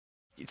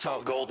You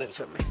talk golden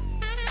to me.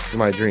 It's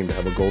my dream to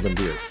have a golden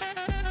beard.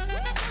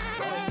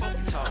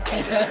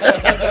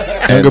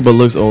 Younger but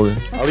looks older.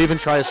 I'll even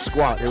try a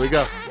squat. Here we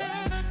go.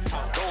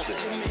 Talk golden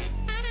to me.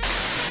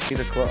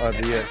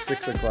 The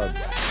six of clubs.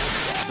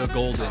 The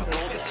golden.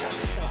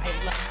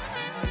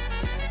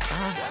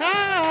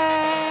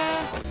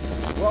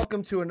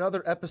 Welcome to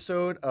another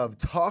episode of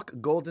Talk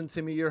Golden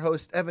to Me. Your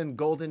host, Evan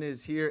Golden,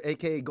 is here,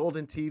 a.k.a.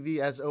 Golden TV,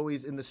 as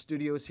always, in the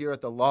studios here at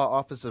the law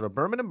office of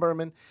Berman &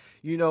 Berman.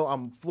 You know,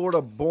 I'm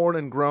Florida born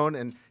and grown,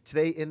 and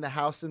today in the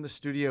house in the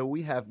studio,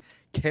 we have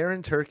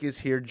Karen Turk is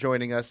here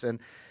joining us. And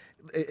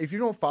if you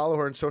don't follow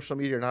her on social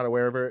media or not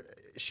aware of her,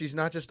 she's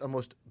not just a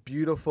most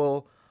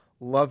beautiful,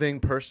 loving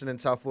person in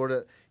South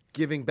Florida,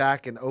 giving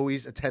back and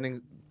always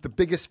attending the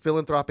biggest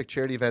philanthropic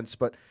charity events,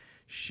 but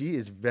she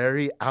is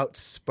very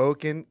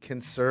outspoken,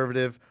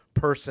 conservative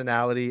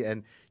personality,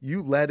 and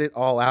you let it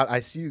all out.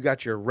 I see you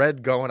got your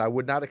red going. I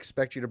would not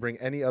expect you to bring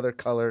any other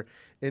color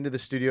into the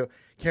studio.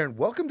 Karen,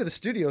 welcome to the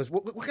studios.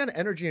 What kind of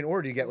energy and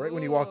aura do you get right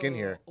when you walk in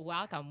here?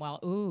 Welcome. Well,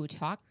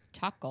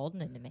 talk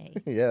golden into me.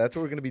 Yeah, that's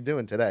what we're going to be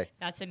doing today.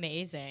 That's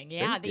amazing.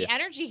 Yeah, Thank the you.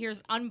 energy here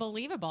is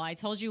unbelievable. I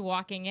told you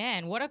walking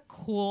in, what a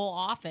cool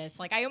office.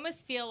 Like, I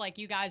almost feel like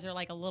you guys are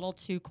like a little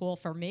too cool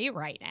for me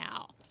right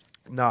now.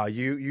 No,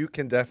 you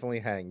can definitely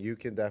hang. You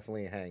can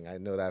definitely hang. I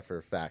know that for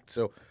a fact.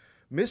 So,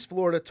 Miss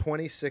Florida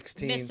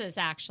 2016. Mrs.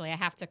 Actually, I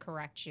have to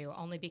correct you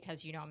only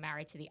because, you know, I'm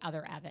married to the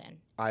other Evan.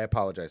 I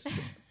apologize.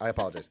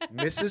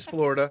 Mrs.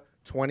 Florida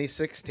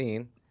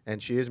 2016,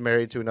 and she is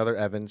married to another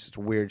Evan. It's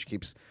weird. She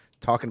keeps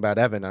talking about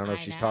Evan. I don't know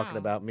if she's talking know.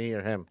 about me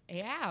or him.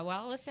 Yeah,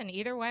 well, listen,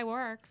 either way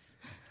works.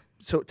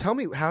 So tell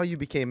me how you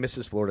became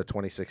Mrs. Florida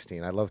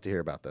 2016. I'd love to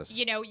hear about this.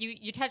 You know,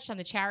 you touched on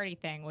the charity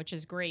thing, which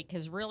is great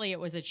because really it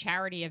was a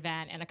charity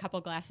event and a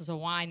couple glasses of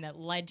wine that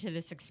led to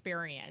this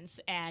experience.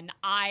 And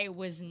I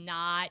was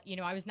not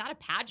a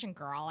pageant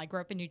girl. I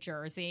grew up in New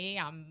Jersey.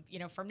 I'm,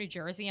 from New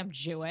Jersey. I'm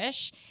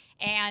Jewish.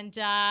 And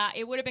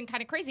it would have been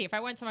kind of crazy if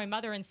I went to my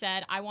mother and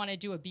said, I want to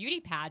do a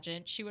beauty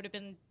pageant. She would have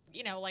been,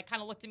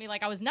 kind of looked at me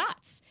like I was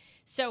nuts.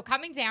 So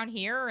coming down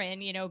here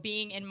and,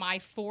 being in my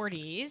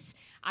 40s,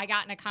 I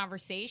got in a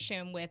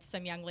conversation with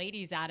some young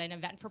ladies at an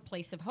event for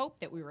Place of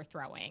Hope that we were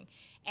throwing.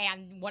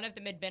 And one of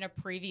them had been a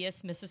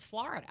previous Mrs.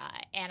 Florida.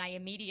 And I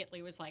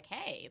immediately was like,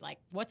 hey,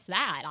 what's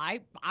that?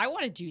 I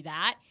want to do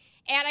that.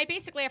 And I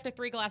basically, after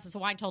 3 glasses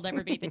of wine, told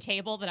everybody at the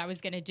table that I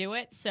was going to do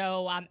it.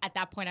 So at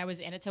that point, I was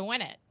in it to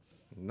win it.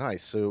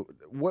 Nice. So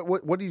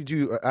what do you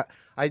do?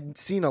 I've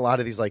seen a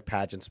lot of these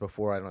pageants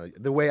before. I don't know.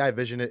 The way I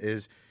vision it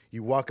is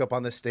you walk up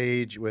on the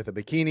stage with a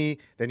bikini,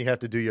 then you have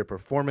to do your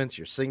performance,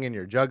 you're singing,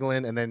 you're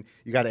juggling, and then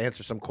you got to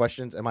answer some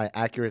questions. Am I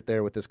accurate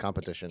there with this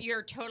competition?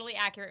 You're totally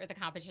accurate with the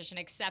competition,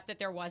 except that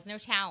there was no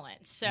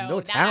talent. So No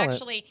that talent?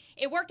 actually,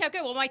 it worked out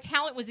good. Well, my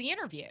talent was the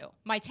interview.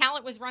 My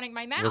talent was running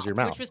my mouth, your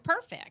mouth. which was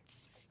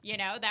perfect.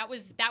 That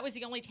was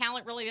the only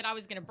talent really that I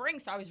was going to bring.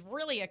 So I was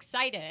really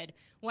excited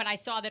when I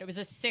saw that it was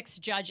a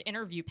 6-judge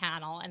interview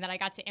panel and that I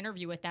got to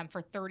interview with them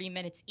for 30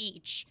 minutes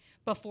each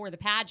before the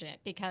pageant,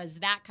 because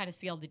that kind of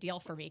sealed the deal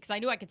for me because I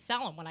knew I could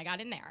sell them when I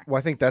got in there. Well,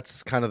 I think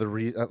that's kind of the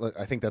reason.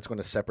 I think that's going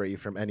to separate you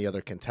from any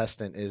other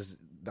contestant. Is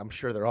I'm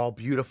sure they're all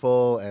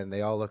beautiful and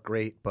they all look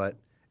great, but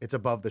it's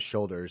above the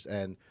shoulders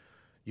and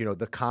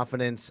the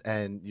confidence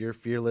and your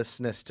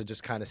fearlessness to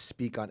just kind of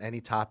speak on any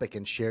topic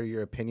and share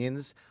your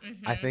opinions.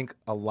 Mm-hmm. I think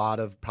a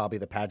lot of probably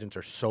the pageants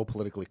are so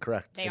politically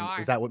correct. They And are.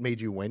 Is that what made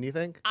you win, you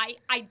think?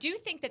 I do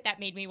think that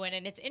made me win.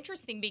 And it's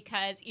interesting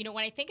because,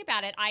 when I think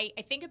about it, I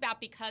think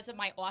about because of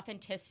my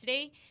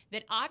authenticity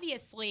that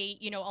obviously,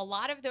 a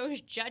lot of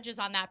those judges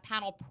on that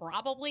panel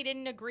probably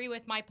didn't agree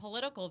with my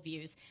political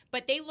views,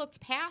 but they looked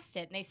past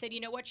it and they said,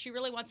 you know what, she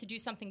really wants to do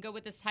something good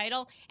with this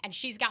title and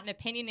she's got an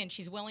opinion and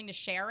she's willing to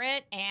share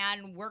it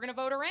and we're going to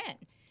vote her in.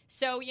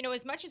 So,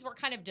 as much as we're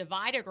kind of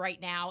divided right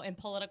now in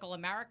political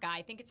America,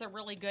 I think it's a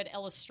really good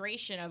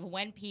illustration of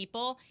when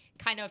people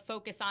kind of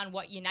focus on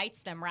what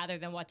unites them rather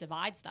than what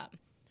divides them.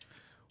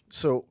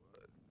 So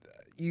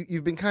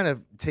you've been kind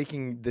of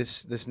taking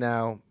this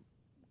now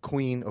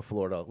Queen of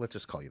Florida, let's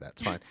just call you that,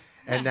 it's fine.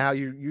 And now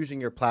you're using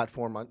your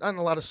platform on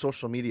a lot of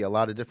social media, a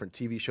lot of different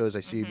TV shows. I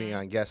see you being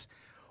on guests.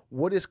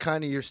 What is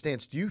kind of your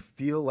stance? Do you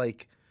feel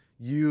like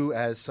you,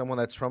 as someone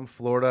that's from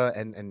Florida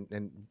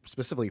and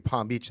specifically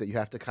Palm Beach, that you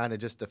have to kind of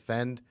just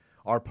defend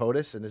our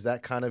POTUS? And is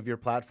that kind of your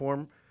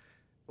platform?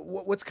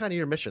 What's kind of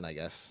your mission, I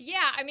guess?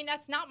 Yeah, I mean,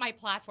 that's not my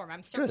platform.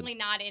 I'm certainly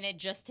not in it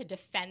just to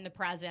defend the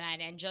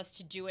president and just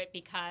to do it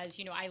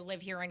because, I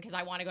live here and because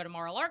I want to go to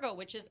Mar-a-Lago,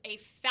 which is a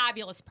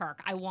fabulous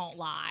perk. I won't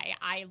lie.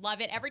 I love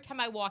it. Every time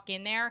I walk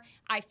in there,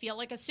 I feel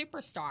like a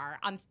superstar.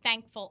 I'm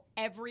thankful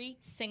every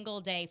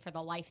single day for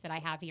the life that I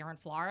have here in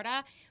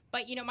Florida.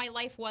 But, my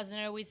life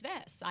wasn't always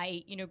this.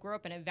 I, grew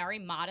up in a very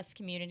modest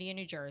community in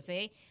New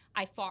Jersey.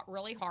 I fought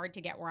really hard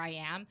to get where I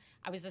am.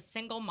 I was a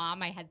single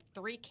mom. I had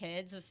 3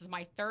 kids. This is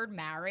my 3rd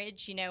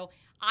marriage.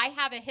 I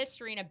have a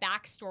history and a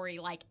backstory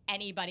like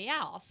anybody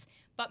else.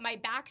 But my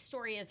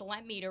backstory has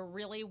led me to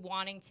really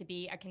wanting to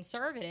be a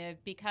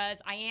conservative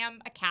because I am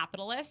a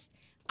capitalist.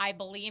 I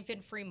believe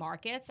in free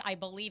markets. I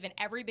believe in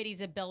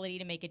everybody's ability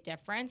to make a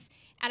difference.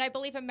 And I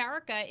believe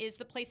America is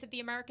the place of the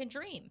American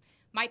dream.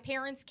 My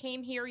parents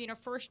came here,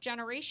 first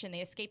generation.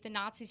 They escaped the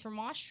Nazis from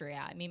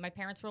Austria. I mean, my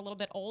parents were a little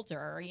bit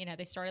older.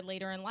 They started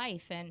later in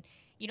life. And,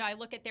 I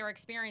look at their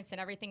experience and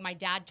everything my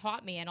dad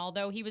taught me. And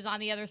although he was on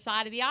the other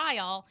side of the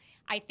aisle,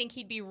 I think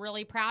he'd be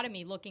really proud of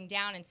me looking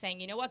down and saying,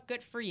 you know what,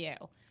 good for you.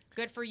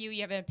 Good for you. You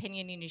have an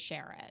opinion, you need to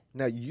share it.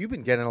 Now, you've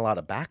been getting a lot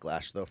of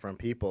backlash, though, from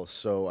people.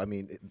 So, I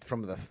mean,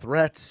 from the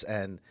threats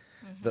and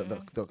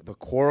the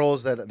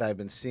quarrels that I've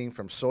been seeing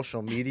from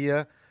social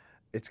media,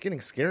 it's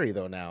getting scary,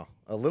 though, now.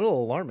 A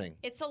little alarming.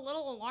 It's a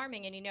little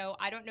alarming. And,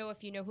 I don't know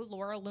if you know who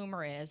Laura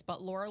Loomer is,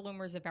 but Laura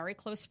Loomer is a very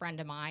close friend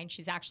of mine.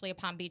 She's actually a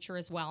Palm Beacher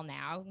as well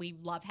now. We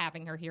love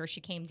having her here. She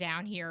came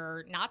down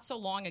here not so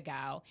long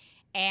ago.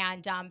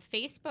 And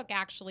Facebook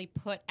actually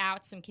put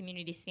out some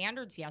community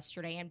standards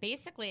yesterday. And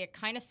basically, it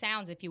kind of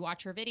sounds, if you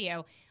watch her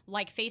video,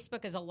 like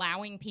Facebook is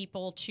allowing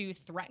people to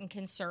threaten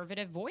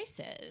conservative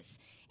voices.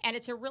 And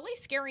it's a really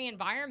scary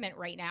environment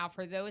right now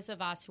for those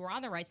of us who are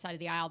on the right side of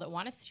the aisle that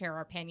want to share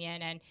our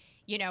opinion. And,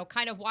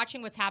 kind of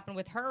watching what's happened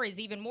with her is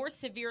even more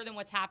severe than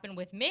what's happened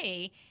with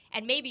me.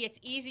 And maybe it's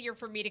easier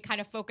for me to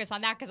kind of focus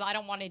on that because I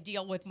don't want to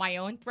deal with my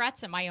own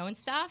threats and my own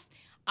stuff.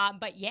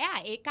 But yeah,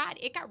 it got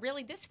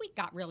really, this week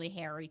got really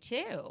hairy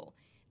too.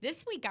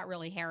 This week got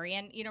really hairy.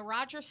 And,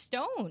 Roger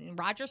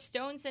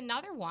Stone's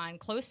another one,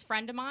 close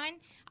friend of mine.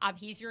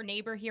 He's your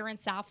neighbor here in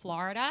South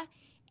Florida.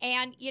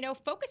 And,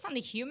 focus on the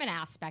human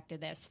aspect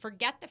of this.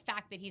 Forget the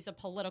fact that he's a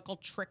political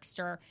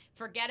trickster.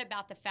 Forget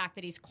about the fact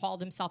that he's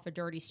called himself a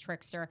dirty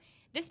trickster.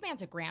 This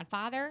man's a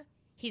grandfather.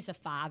 He's a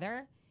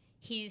father.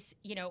 He's,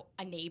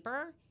 a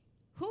neighbor.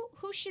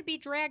 Who should be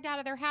dragged out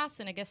of their house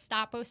in a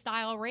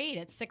Gestapo-style raid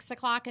at 6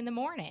 o'clock in the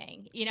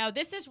morning?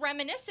 This is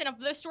reminiscent of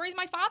the stories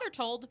my father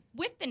told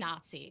with the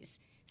Nazis.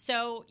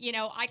 So,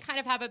 I kind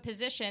of have a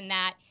position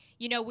that,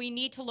 we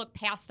need to look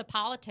past the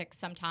politics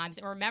sometimes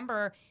and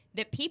remember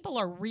that people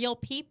are real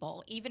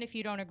people, even if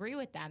you don't agree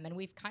with them. And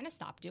we've kind of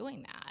stopped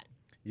doing that.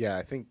 Yeah,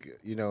 I think,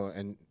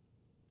 and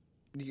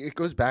it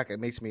goes back. It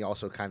makes me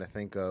also kind of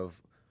think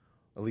of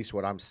at least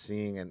what I'm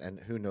seeing, and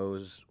who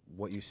knows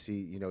what you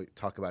see,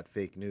 talk about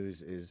fake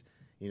news is,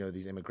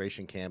 these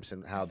immigration camps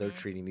and how they're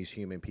treating these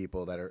human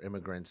people that are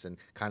immigrants, and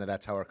kind of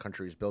that's how our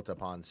country is built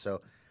upon.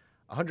 So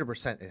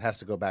 100% it has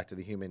to go back to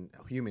the human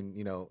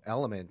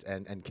element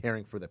and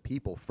caring for the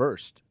people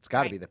first. It's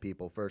got to be the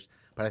people first,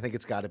 but I think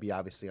it's got to be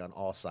obviously on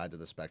all sides of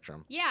the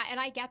spectrum. Yeah, and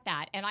I get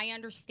that. And I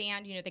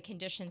understand, the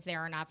conditions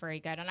there are not very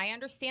good. And I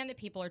understand that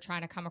people are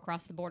trying to come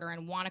across the border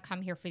and want to come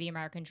here for the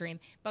American dream.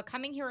 But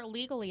coming here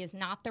illegally is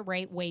not the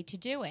right way to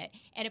do it.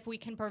 And if we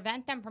can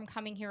prevent them from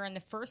coming here in the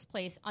first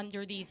place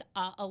under these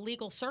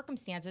illegal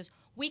circumstances,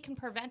 we can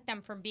prevent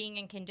them from being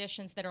in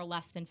conditions that are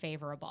less than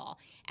favorable.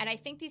 And I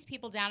think these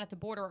people down at the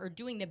border are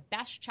doing the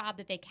best job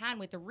that they can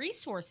with the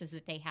resources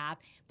that they have,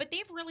 but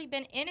they've really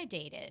been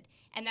inundated.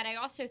 And then I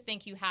also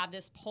think you have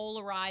this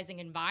polarizing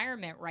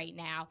environment right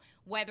now,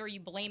 whether you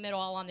blame it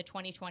all on the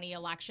 2020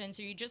 elections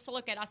or you just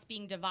look at us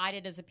being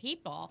divided as a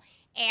people.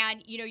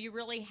 And, you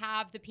really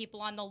have the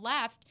people on the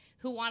left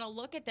who want to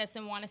look at this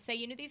and want to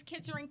say, these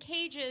kids are in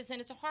cages and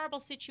it's a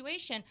horrible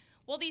situation.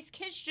 Well, these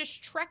kids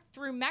just trekked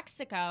through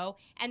Mexico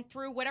and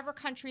through whatever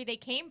country they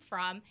came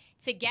from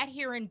to get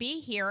here and be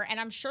here. And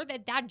I'm sure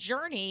that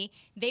journey,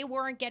 they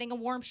weren't getting a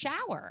warm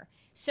shower.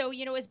 So,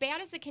 as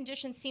bad as the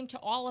conditions seem to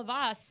all of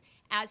us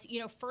as,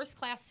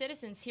 first-class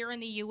citizens here in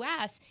the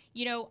U.S.,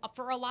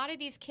 for a lot of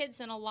these kids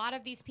and a lot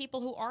of these people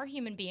who are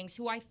human beings,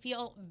 who I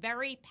feel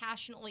very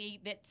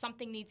passionately that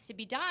something needs to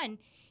be done,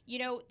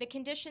 the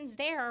conditions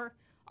there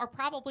are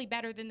probably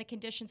better than the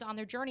conditions on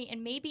their journey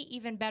and maybe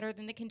even better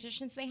than the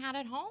conditions they had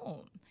at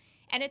home.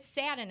 And it's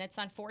sad and it's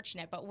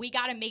unfortunate, but we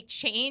got to make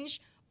change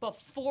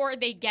before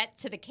they get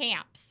to the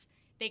camps.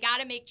 They got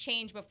to make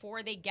change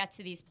before they get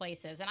to these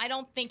places. And I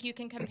don't think you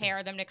can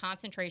compare them to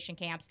concentration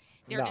camps.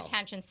 They're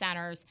detention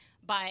centers,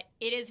 but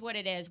it is what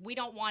it is. We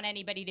don't want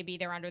anybody to be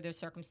there under those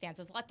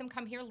circumstances. Let them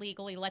come here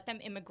legally. Let them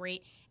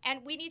immigrate.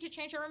 And we need to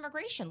change our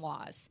immigration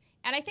laws.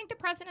 And I think the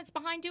president's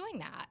behind doing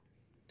that.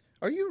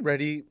 Are you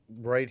ready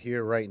right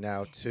here, right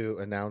now, to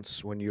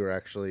announce when you're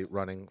actually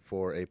running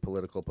for a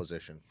political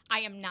position? I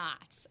am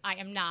not.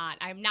 I'm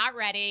not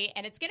ready.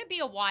 And it's going to be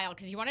a while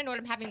because you want to know what?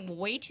 I'm having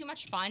way too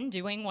much fun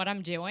doing what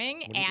I'm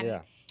doing.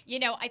 And,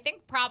 I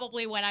think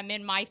probably when I'm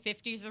in my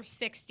 50s or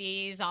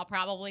 60s, I'll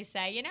probably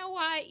say, you know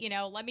what?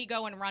 Let me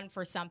go and run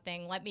for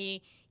something. Let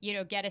me,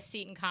 get a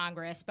seat in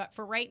Congress. But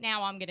for right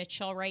now, I'm going to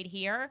chill right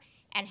here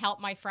and help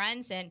my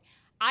friends. And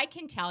I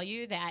can tell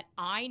you that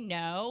I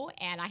know,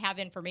 and I have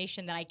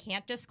information that I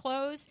can't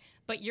disclose,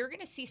 but you're going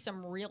to see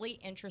some really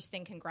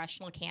interesting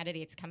congressional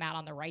candidates come out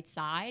on the right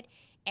side,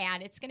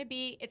 and it's going to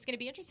be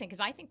interesting because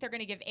I think they're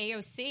going to give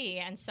AOC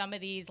and some of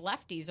these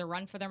lefties a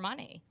run for their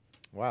money.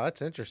 Wow,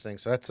 that's interesting.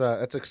 So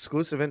that's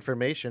exclusive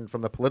information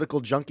from the political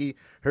junkie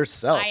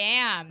herself. I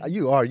am.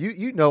 You are.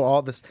 You know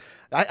all this.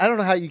 I don't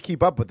know how you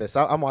keep up with this.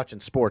 I'm watching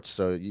sports,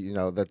 so you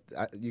know that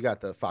you got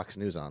the Fox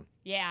News on.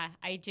 Yeah,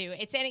 I do.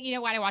 It's, and you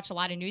know what? I watch a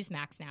lot of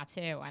Newsmax now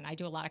too, and I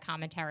do a lot of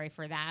commentary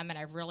for them, and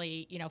I've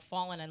really,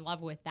 fallen in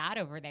love with that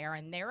over there.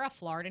 And they're a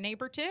Florida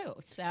neighbor too.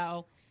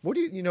 So What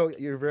do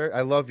you're very,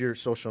 I love your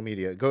social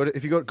media.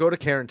 If you go to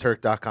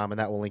KarenTurk.com, and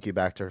that will link you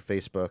back to her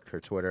Facebook, her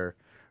Twitter,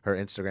 her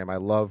Instagram. I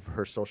love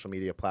her social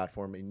media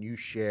platform, and you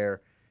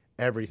share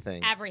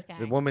everything. Everything.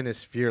 The woman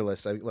is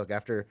fearless. Look,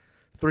 after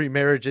 3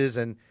 marriages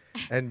and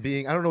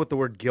being, I don't know what the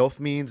word gilf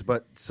means,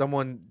 but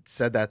someone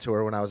said that to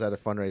her when I was at a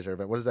fundraiser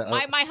event. What is that?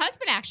 My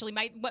husband actually,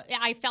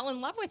 I fell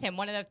in love with him.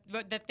 One of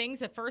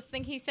the first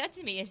thing he said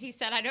to me is he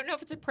said, I don't know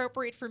if it's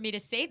appropriate for me to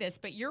say this,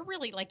 but you're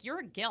really you're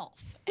a gilf.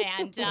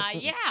 And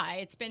yeah,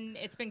 it's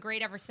been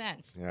great ever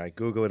since. All right,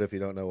 Google it if you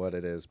don't know what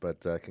it is.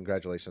 But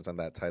congratulations on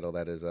that title.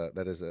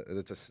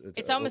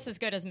 It's Almost as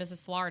good as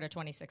Mrs. Florida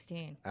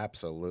 2016.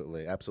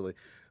 Absolutely.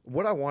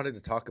 What I wanted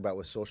to talk about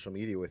with social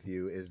media with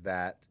you is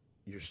that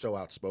you're so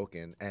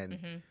outspoken, and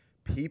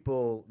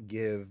people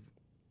give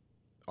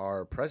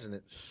our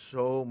president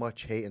so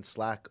much hate and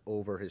slack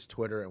over his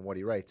Twitter and what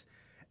he writes.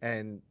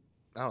 And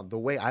I don't know, the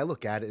way I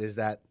look at it is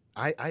that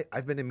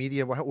I've been in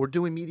media. We're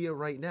doing media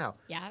right now.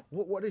 Yeah.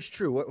 What is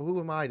true?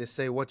 Who am I to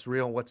say what's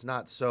real and what's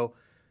not? So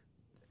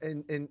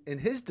in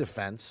his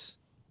defense,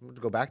 I'm going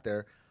to go back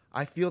there,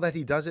 I feel that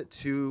he does it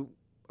to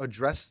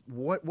address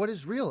what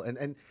is real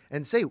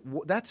and say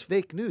that's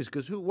fake news,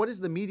 because what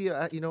is the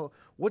media,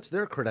 what's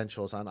their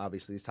credentials on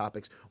obviously these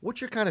topics? What's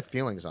your kind of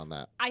feelings on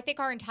that? I think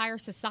our entire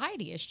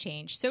society has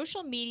changed.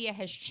 Social media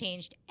has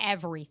changed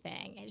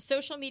everything.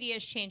 Social media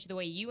has changed the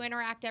way you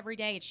interact every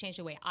day. It's changed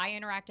the way I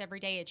interact every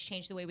day. It's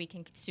changed the way we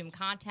can consume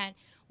content.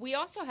 We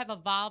also have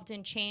evolved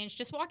and changed.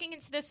 Just walking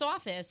into this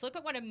office, look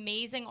at what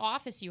amazing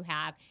office you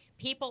have.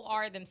 People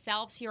are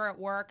themselves here at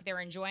work. They're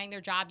enjoying their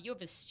job. You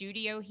have a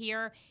studio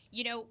here.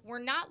 We're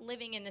not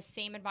living in the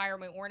same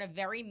environment. We're in a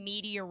very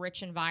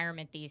media-rich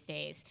environment these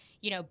days.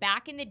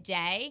 Back in the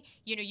day,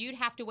 you'd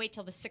have to wait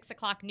till the 6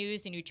 o'clock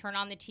news and you turn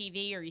on the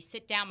TV, or you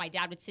sit down. My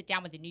dad would sit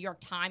down with the New York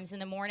Times in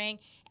the morning,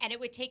 and it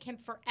would take him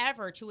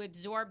forever to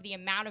absorb the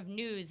amount of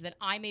news that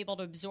I'm able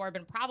to absorb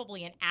in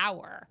probably an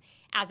hour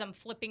as I'm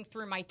flipping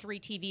through my 3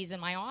 TVs in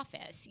my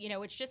office.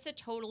 It's just a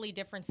totally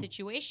different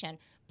situation.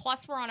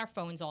 Plus, we're on our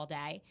phones all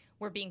day.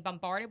 We're being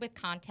bombarded with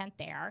content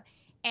there.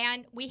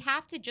 And we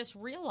have to just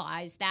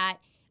realize that,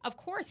 of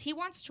course, he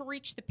wants to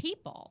reach the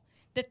people.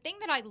 The thing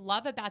that I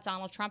love about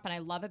Donald Trump and I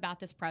love about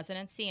this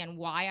presidency and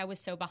why I was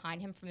so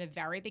behind him from the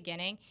very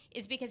beginning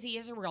is because he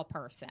is a real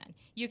person.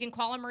 You can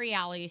call him a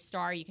reality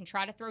star. You can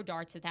try to throw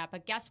darts at that.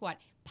 But guess what?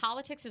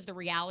 Politics is the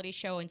reality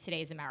show in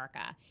today's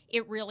America.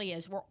 It really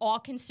is. We're all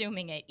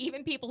consuming it.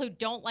 Even people who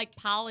don't like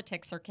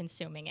politics are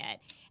consuming it.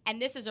 And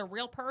this is a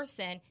real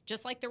person,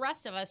 just like the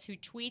rest of us, who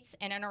tweets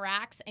and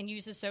interacts and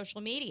uses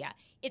social media.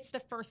 It's the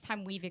first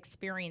time we've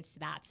experienced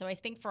that. So I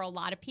think for a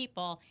lot of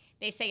people,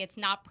 they say it's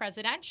not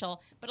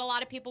presidential, but a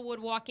lot of people would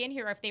walk in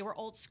here if they were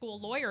old school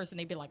lawyers and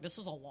they'd be like, this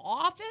is a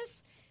law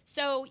office?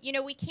 So,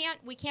 we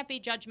can't be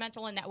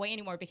judgmental in that way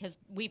anymore because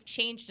we've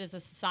changed as a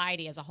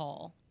society as a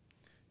whole.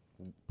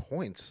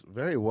 Points.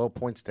 Very well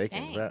points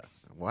taken.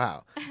 Thanks.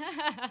 Wow.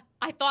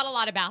 I thought a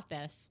lot about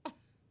this.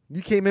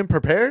 You came in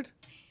prepared?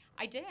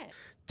 I did.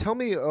 Tell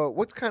me,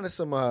 what's kind of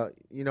some,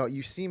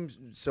 you seem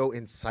so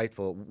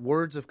insightful.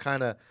 Words of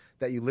kind of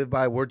that you live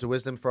by, words of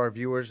wisdom for our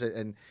viewers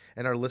and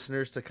our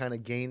listeners to kind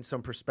of gain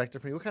some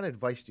perspective from you. What kind of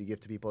advice do you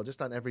give to people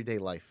just on everyday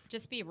life?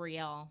 Just be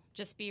real.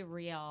 Just be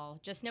real.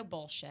 Just no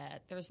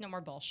bullshit. There's no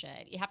more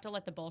bullshit. You have to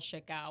let the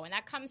bullshit go. And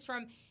that comes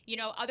from,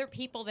 other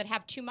people that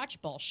have too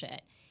much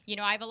bullshit.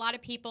 I have a lot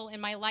of people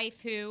in my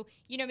life who,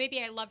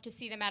 maybe I love to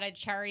see them at a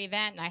charity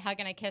event and I hug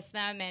and I kiss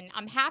them and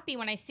I'm happy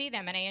when I see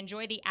them and I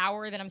enjoy the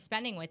hour that I'm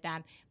spending with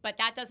them. But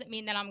that doesn't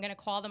mean that I'm going to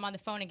call them on the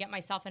phone and get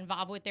myself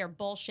involved with their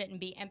bullshit and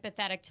be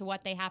empathetic to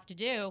what they have to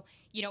do,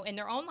 in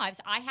their own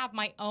lives. I have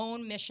my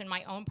own mission,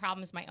 my own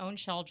problems, my own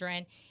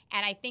children.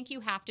 And I think you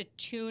have to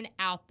tune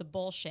out the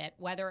bullshit,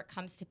 whether it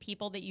comes to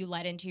people that you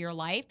let into your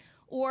life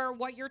or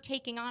what you're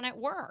taking on at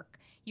work.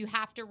 You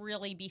have to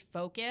really be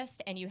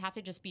focused and you have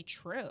to just be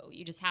true.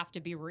 You just have to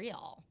be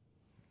real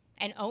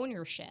and own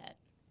your shit.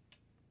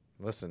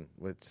 Listen,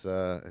 it's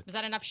Was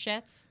that enough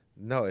shits?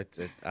 No, it's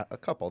a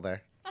couple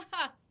there.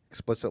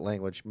 Explicit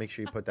language. Make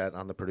sure you put that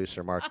on the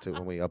producer mark too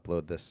when we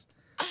upload this.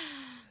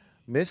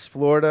 Mrs.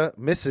 Florida,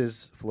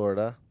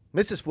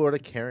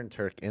 Karen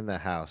Turk in the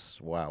house.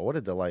 Wow, what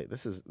a delight.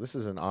 This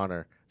is an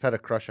honor. I've had a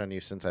crush on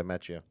you since I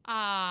met you.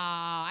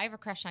 I have a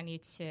crush on you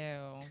too.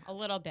 A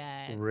little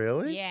bit.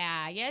 Really?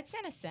 Yeah, it's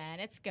innocent.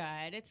 It's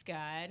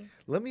good.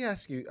 Let me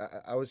ask you,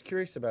 I was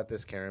curious about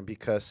this, Karen,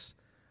 because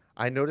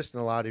I noticed in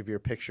a lot of your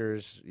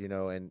pictures,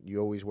 and you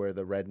always wear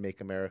the red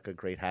Make America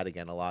Great hat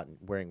again a lot,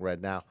 wearing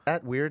red now. Is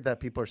that weird that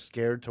people are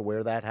scared to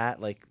wear that hat?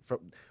 Like,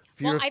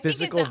 fear of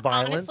physical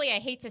violence? Honestly, I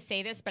hate to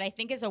say this, but I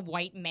think as a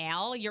white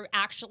male, you're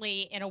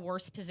actually in a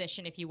worse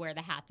position if you wear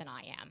the hat than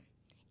I am.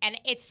 And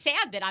it's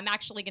sad that I'm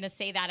actually going to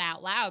say that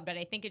out loud, but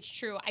I think it's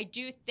true. I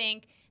do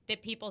think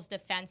that people's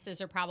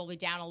defenses are probably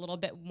down a little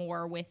bit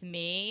more with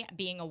me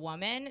being a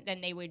woman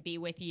than they would be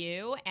with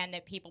you, and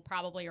that people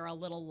probably are a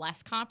little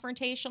less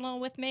confrontational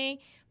with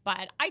me.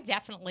 But I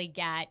definitely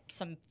get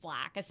some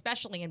flack,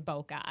 especially in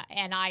Boca.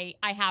 And I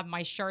have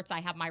my shirts.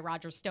 I have my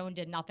Roger Stone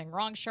Did Nothing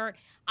Wrong shirt.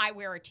 I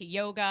wear it to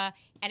yoga.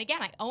 And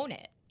again, I own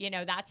it.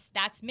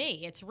 That's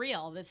me. It's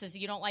real.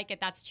 You don't like it,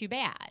 that's too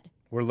bad.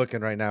 We're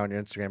looking right now on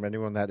your Instagram.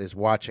 Anyone that is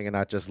watching and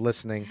not just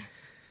listening,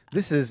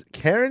 this is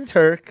Karen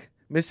Turk,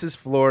 Mrs.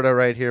 Florida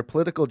right here,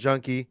 political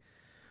junkie,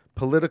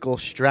 political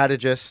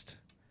strategist,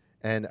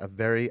 and a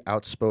very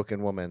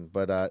outspoken woman.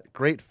 But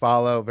great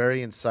follow,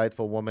 very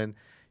insightful woman.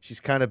 She's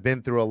kind of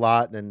been through a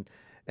lot and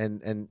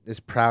is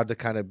proud to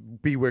kind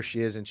of be where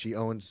she is, and she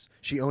owns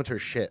her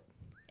shit.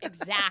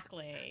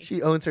 Exactly.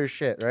 She owns her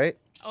shit, right?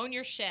 Own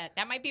your shit.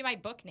 That might be my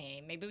book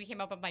name. Maybe we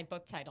came up with my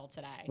book title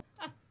today.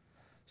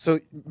 So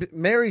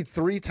married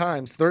 3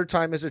 times. Third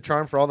time is a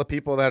charm for all the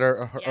people that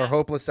are Yeah.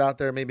 hopeless out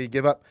there. Maybe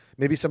give up.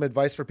 Maybe some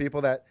advice for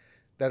people that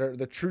are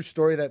the true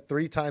story that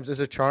 3 times is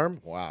a charm.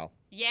 Wow.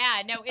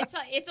 Yeah, no, it's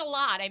a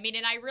lot. I mean,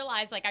 and I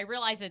realize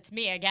it's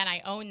me. Again,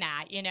 I own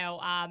that.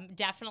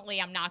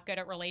 Definitely I'm not good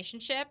at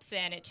relationships,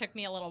 and it took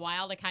me a little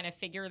while to kind of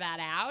figure that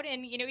out.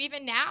 And,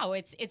 even now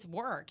it's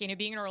work,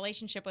 being in a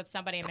relationship with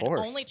somebody. I'm an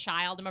only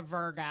child. I'm a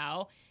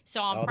Virgo,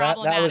 so I'm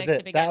problematic that was it.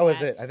 to begin That was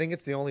with. it. I think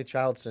it's the only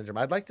child syndrome.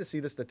 I'd like to see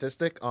the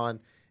statistic on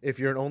if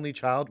you're an only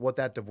child, what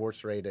that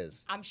divorce rate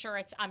is. I'm sure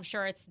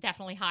it's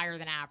definitely higher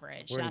than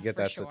average. We're gonna That's get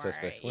for that sure.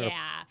 statistic. We're gonna-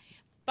 Yeah.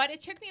 But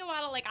it took me a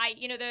while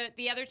to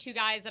the other 2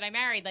 guys that I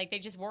married, they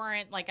just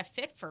weren't a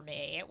fit for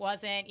me. It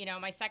wasn't,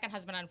 my second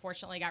husband,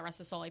 unfortunately, God rest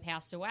his soul, he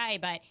passed away,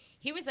 but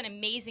he was an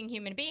amazing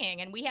human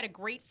being. And we had a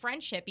great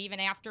friendship even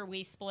after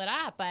we split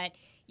up. But,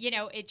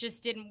 it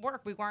just didn't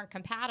work. We weren't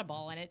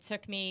compatible. And it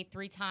took me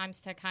 3 times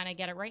to kind of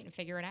get it right and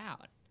figure it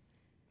out.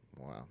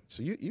 Wow.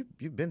 So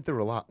you've been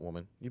through a lot,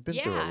 woman. You've been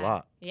through a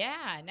lot.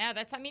 Yeah. No,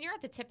 you're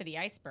at the tip of the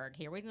iceberg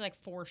here. We did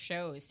 4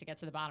 shows to get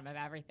to the bottom of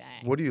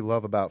everything. What do you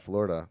love about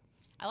Florida?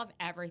 I love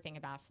everything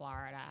about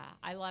Florida.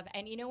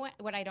 And you know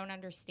what I don't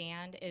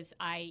understand is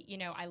I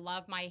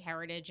love my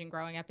heritage and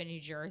growing up in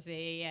New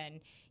Jersey and,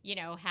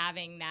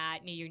 having that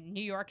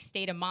New York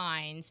state of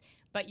minds.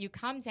 But you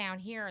come down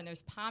here and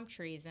there's palm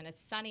trees and it's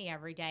sunny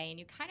every day and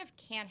you kind of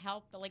can't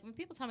help but when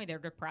people tell me they're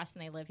depressed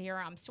and they live here,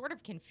 I'm sort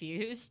of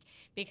confused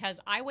because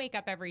I wake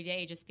up every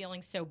day just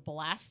feeling so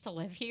blessed to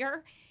live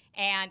here.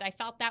 And I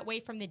felt that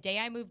way from the day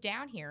I moved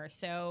down here.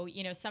 So,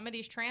 some of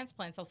these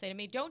transplants, they'll say to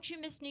me, don't you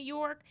miss New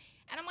York?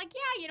 And I'm like,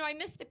 yeah, I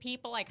miss the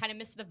people. I kind of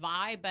miss the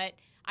vibe, but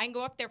I can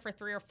go up there for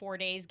 3 or 4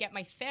 days, get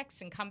my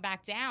fix, and come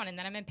back down, and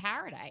then I'm in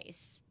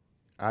paradise.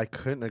 I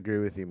couldn't agree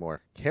with you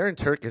more. Karen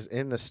Turk is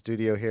in the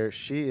studio here.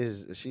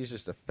 She's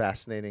just a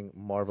fascinating,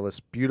 marvelous,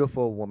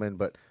 beautiful woman,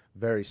 but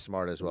very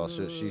smart as well.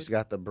 So she's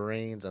got the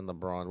brains and the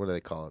brawn. What do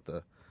they call it?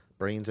 The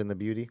brains and the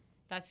beauty?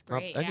 That's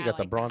great. And you Yeah, got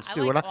the I like bronze that.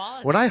 too. I like all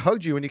of When I this.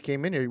 hugged you when you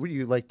came in here, were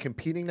you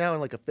competing now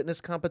in a fitness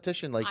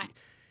competition?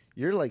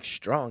 You're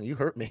strong. You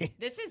hurt me.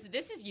 This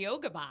is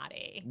yoga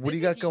body. What do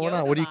you This got is going on?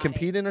 yoga What are you body.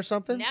 competing or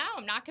something? No,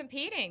 I'm not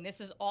competing. This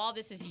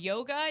is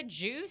yoga,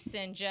 juice,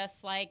 and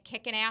just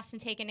kicking ass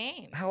and taking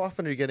names. How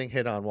often are you getting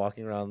hit on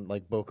walking around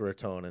Boca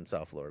Raton in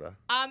South Florida?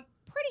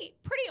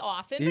 Pretty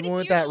often. but Even it's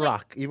with that usually-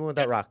 rock. Even with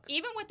that rock.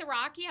 Even with the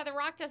rock, yeah, the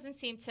rock doesn't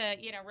seem to,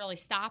 really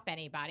stop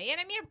anybody.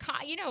 And I mean,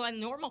 a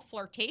normal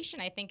flirtation,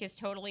 I think, is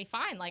totally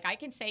fine. I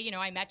can say,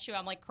 I met you,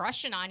 I'm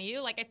crushing on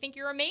you. I think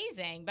you're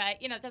amazing, but,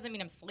 it doesn't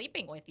mean I'm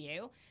sleeping with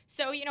you.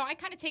 So, I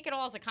kind of take it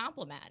all as a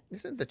compliment.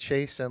 Isn't the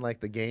chase and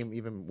the game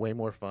even way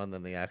more fun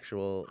than the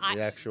actual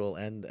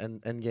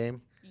end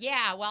game?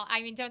 Yeah, well,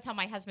 I mean, don't tell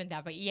my husband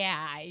that, but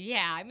yeah.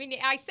 I mean,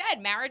 I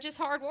said marriage is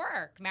hard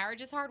work.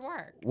 Marriage is hard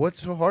work.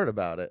 What's so hard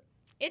about it?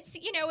 It's,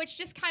 it's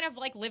just kind of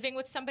like living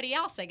with somebody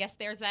else. I guess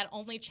there's that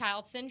only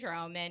child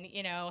syndrome and,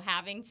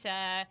 having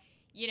to,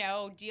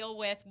 deal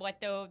with what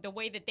the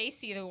way that they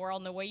see the world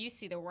and the way you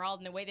see the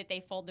world and the way that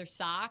they fold their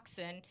socks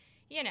and,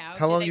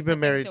 How long they you been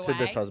put things married to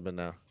this away. husband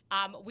now?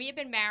 We have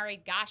been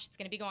married, gosh, it's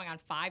going to be going on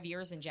 5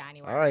 years in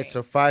January. All right,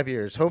 so 5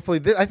 years. Hopefully,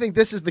 I think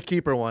this is the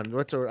keeper one.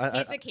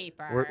 He's a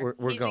keeper.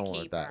 We're He's a going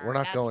with that. keeper, We're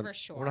not that's going. for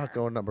sure. We're not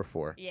going number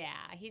 4. Yeah,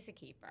 he's a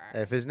keeper.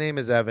 If his name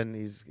is Evan,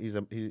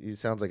 he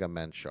sounds like a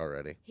mensch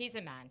already. He's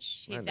a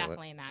mensch. I He's knew it.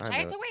 definitely a mensch. I I knew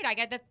had it. to wait. I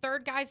got the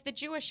third guy's the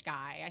Jewish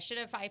guy.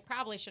 I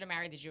probably should have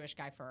married the Jewish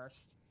guy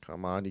first.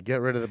 Come on, you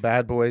get rid of the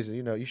bad boys.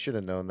 You should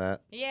have known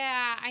that.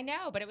 Yeah, I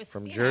know, but it was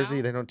From you Jersey,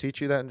 know. they don't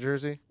teach you that in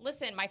Jersey.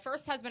 Listen, my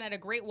first husband had a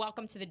great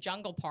welcome to the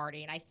jungle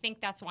party, and I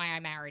think that's why I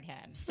married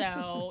him.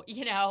 So,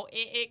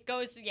 it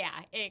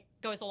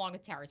goes along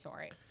with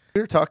territory.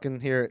 We're talking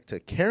here to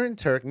Karen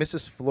Turk,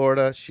 Mrs.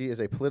 Florida. She is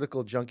a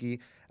political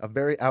junkie, a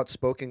very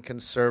outspoken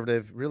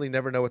conservative. Really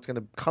never know what's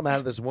going to come out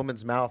of this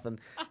woman's mouth,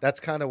 and that's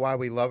kind of why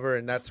we love her,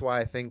 and that's why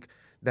I think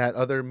that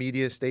other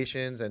media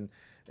stations and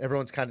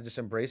everyone's kind of just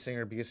embracing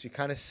her because she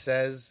kind of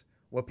says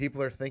what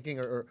people are thinking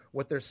or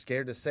what they're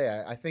scared to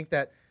say. I think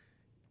that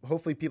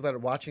hopefully people that are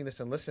watching this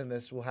and listening to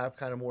this will have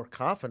kind of more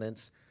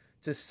confidence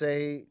to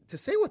say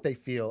what they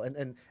feel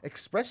and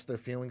express their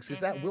feelings,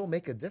 because that will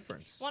make a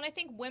difference. Well, and I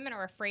think women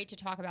are afraid to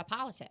talk about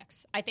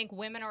politics. I think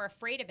women are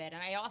afraid of it,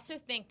 and I also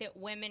think that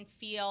women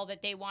feel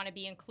that they want to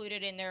be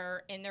included in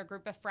their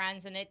group of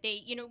friends, and that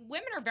they,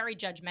 women are very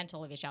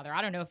judgmental of each other.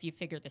 I don't know if you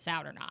figured this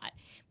out or not,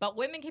 but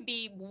women can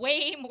be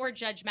way more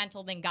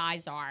judgmental than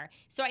guys are.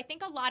 So I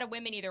think a lot of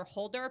women either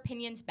hold their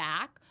opinions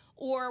back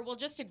or will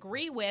just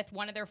agree with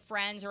one of their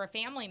friends or a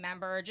family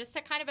member just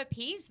to kind of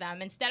appease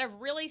them instead of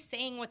really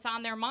saying what's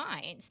on their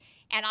minds.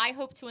 And I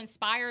hope to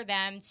inspire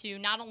them to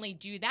not only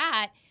do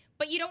that,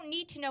 but you don't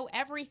need to know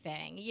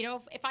everything.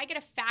 If I get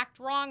a fact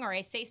wrong or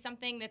I say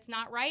something that's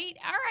not right,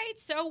 all right,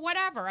 so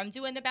whatever. I'm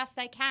doing the best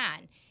I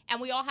can. And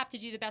we all have to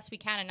do the best we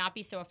can and not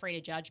be so afraid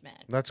of judgment.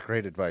 That's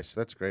great advice.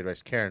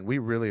 Karen, we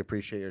really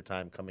appreciate your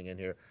time coming in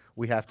here.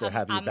 We have to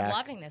have you back. I'm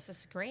loving this. This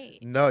is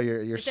great. No,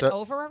 you're Is it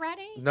over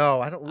already? No,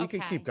 I don't. We Okay.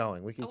 can keep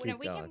going. We can keep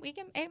we going.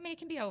 can. I mean, it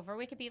can be over.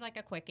 We could be like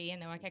a quickie,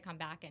 and then I could come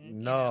back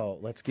and. No,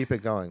 let's keep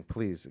it going,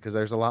 please, because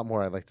there's a lot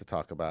more I'd like to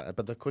talk about.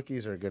 But the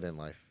quickies are good in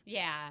life.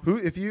 Yeah.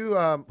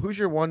 Who's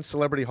your one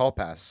celebrity hall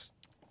pass?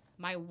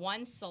 My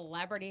one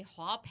celebrity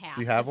hall pass.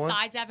 Do you have one?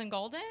 Besides Evan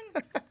Golden?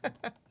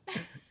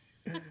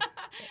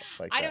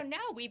 I don't know.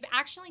 We've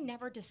actually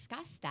never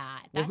discussed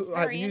that. That's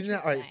very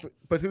interesting.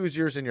 But who's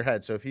yours in your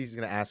head? So if he's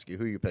going to ask you,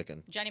 who you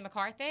picking? Jenny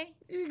McCarthy?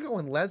 You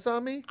going Les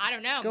on me? I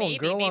don't know. Going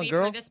girl on maybe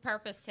girl? for this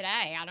purpose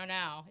today. I don't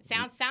know. It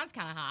sounds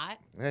kind of hot.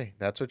 Hey,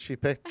 that's what she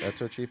picked.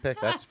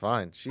 That's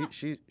fine.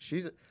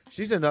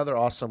 She's another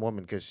awesome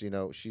woman because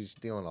she's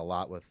dealing a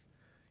lot with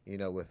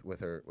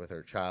with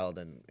her child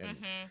and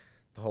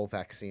the whole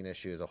vaccine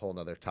issue is a whole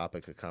nother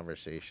topic of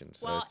conversation.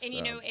 So well,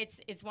 and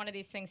it's one of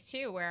these things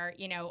too where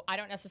I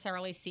don't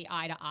necessarily see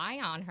eye to eye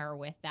on her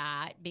with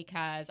that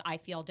because I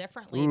feel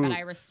differently, but I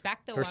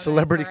respect the her woman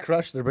celebrity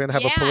crush. They're going to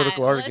have a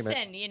political argument.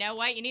 Listen, you know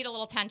what? You need a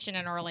little tension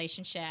in a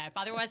relationship,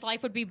 otherwise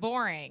life would be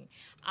boring.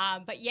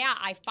 But yeah,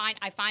 I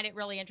find it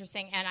really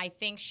interesting, and I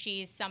think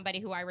she's somebody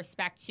who I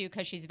respect too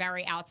because she's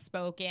very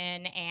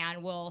outspoken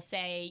and will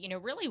say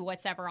really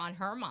what's ever on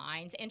her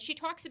mind, and she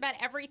talks about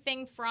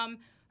everything from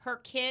her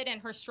kid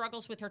and her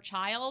struggles with her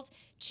child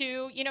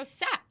to,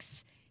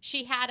 sex.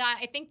 She had,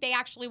 I think they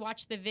actually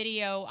watched the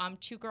video,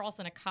 Two Girls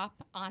in a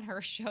Cup on her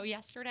show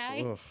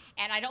yesterday. Ugh.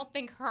 And I don't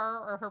think her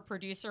or her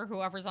producer,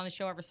 whoever's on the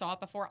show, ever saw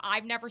it before.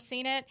 I've never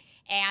seen it.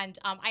 And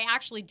I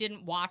actually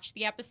didn't watch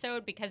the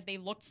episode because they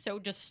looked so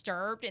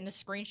disturbed in the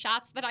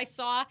screenshots that I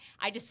saw.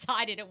 I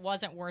decided it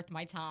wasn't worth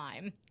my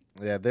time.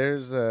 Yeah,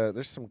 there's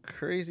some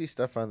crazy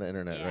stuff on the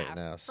internet right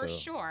now. For so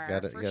sure.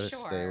 Gotta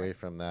stay away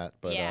from that.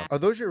 But yeah. Are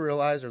those your real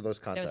eyes or those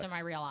contacts? Those are my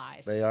real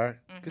eyes. They are?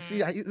 Because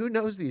see, who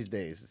knows these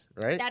days,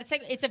 right?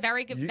 It's a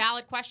very good,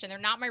 valid question. They're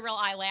not my real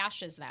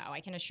eyelashes, though. I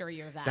can assure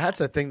you of that.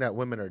 That's a thing that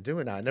women are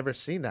doing now. I've never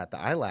seen that, the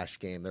eyelash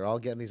game. They're all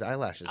getting these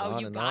eyelashes on and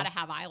off. Oh, you gotta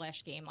have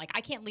eyelash game. Like,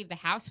 I can't leave the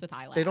house with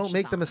eyelashes They don't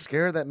make on. the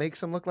mascara that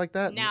makes them look like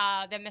that?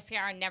 No, the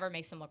mascara never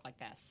makes them look like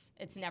this.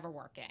 It's never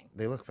working.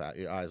 They look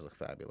your eyes look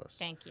fabulous.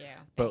 Thank you.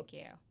 But, Thank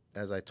you.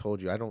 As I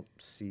told you, I don't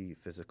see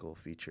physical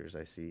features.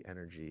 I see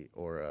energy,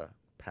 aura,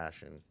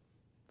 passion,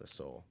 the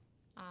soul.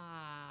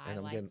 And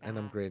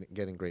I'm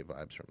getting great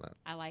vibes from that.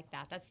 I like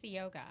that. That's the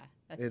yoga.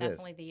 That's it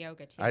definitely is. the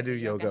yoga too. I do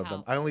yoga of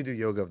helps. I only do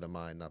yoga of the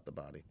mind, not the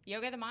body.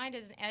 Yoga of the mind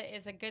is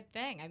a good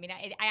thing. I mean,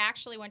 I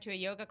actually went to a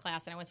yoga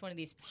class, and I went to one of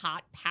these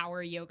hot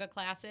power yoga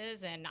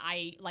classes, and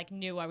I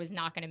knew I was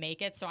not going to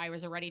make it, so I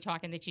was already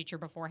talking to the teacher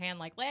beforehand,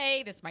 like,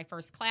 "Hey, this is my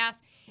first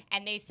class,"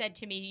 and they said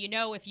to me,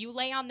 if you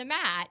lay on the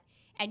mat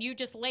and you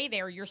just lay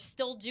there, you're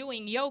still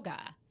doing yoga.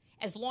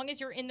 As long as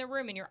you're in the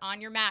room and you're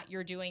on your mat,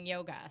 you're doing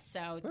yoga.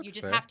 So That's you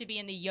just fair. have to be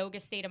in the yoga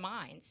state of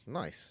mind.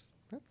 Nice.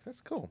 That's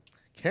cool.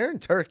 Karen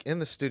Turk in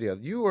the studio.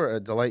 You were a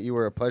delight. You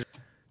were a pleasure.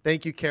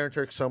 Thank you, Karen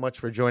Turk, so much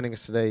for joining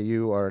us today.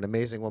 You are an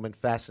amazing woman,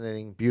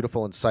 fascinating,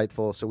 beautiful,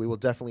 insightful. So we will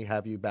definitely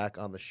have you back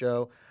on the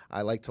show.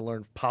 I like to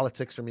learn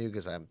politics from you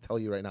because I'm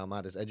telling you right now I'm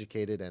not as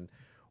educated. And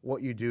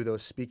what you do, though,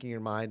 speaking your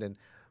mind and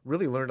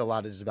really learned a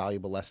lot of just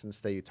valuable lessons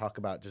today. You talk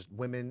about just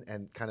women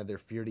and kind of their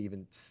fear to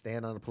even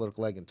stand on a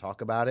political leg and talk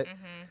about it.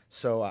 Mm-hmm.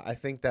 So I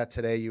think that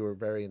today you were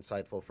very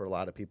insightful for a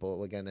lot of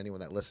people. Again, anyone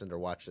that listened or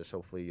watched this,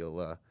 hopefully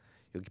you'll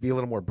be a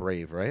little more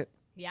brave, right?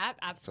 Yep,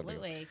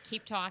 absolutely.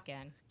 Keep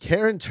talking.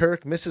 Karen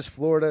Turk, Mrs.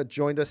 Florida,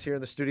 joined us here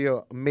in the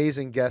studio.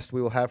 Amazing guest.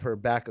 We will have her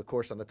back, of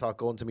course, on the Talk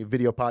Golden to Me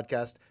video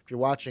podcast. If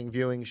you're watching,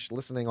 viewing,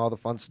 listening, all the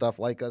fun stuff,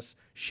 like us,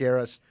 share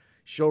us.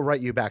 She'll write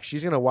you back.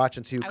 She's going to watch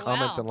and see who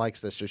comments and likes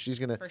this. So she's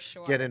going to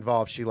get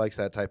involved. She likes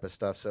that type of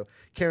stuff. So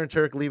Karen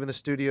Turk leaving the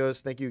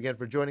studios. Thank you again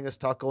for joining us.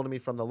 Talk Golden to Me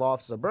from the law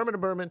office of Berman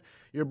 & Berman.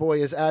 Your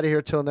boy is out of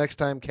here. Till next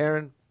time,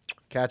 Karen,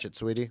 catch it,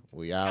 sweetie.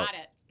 We out. Got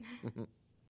it.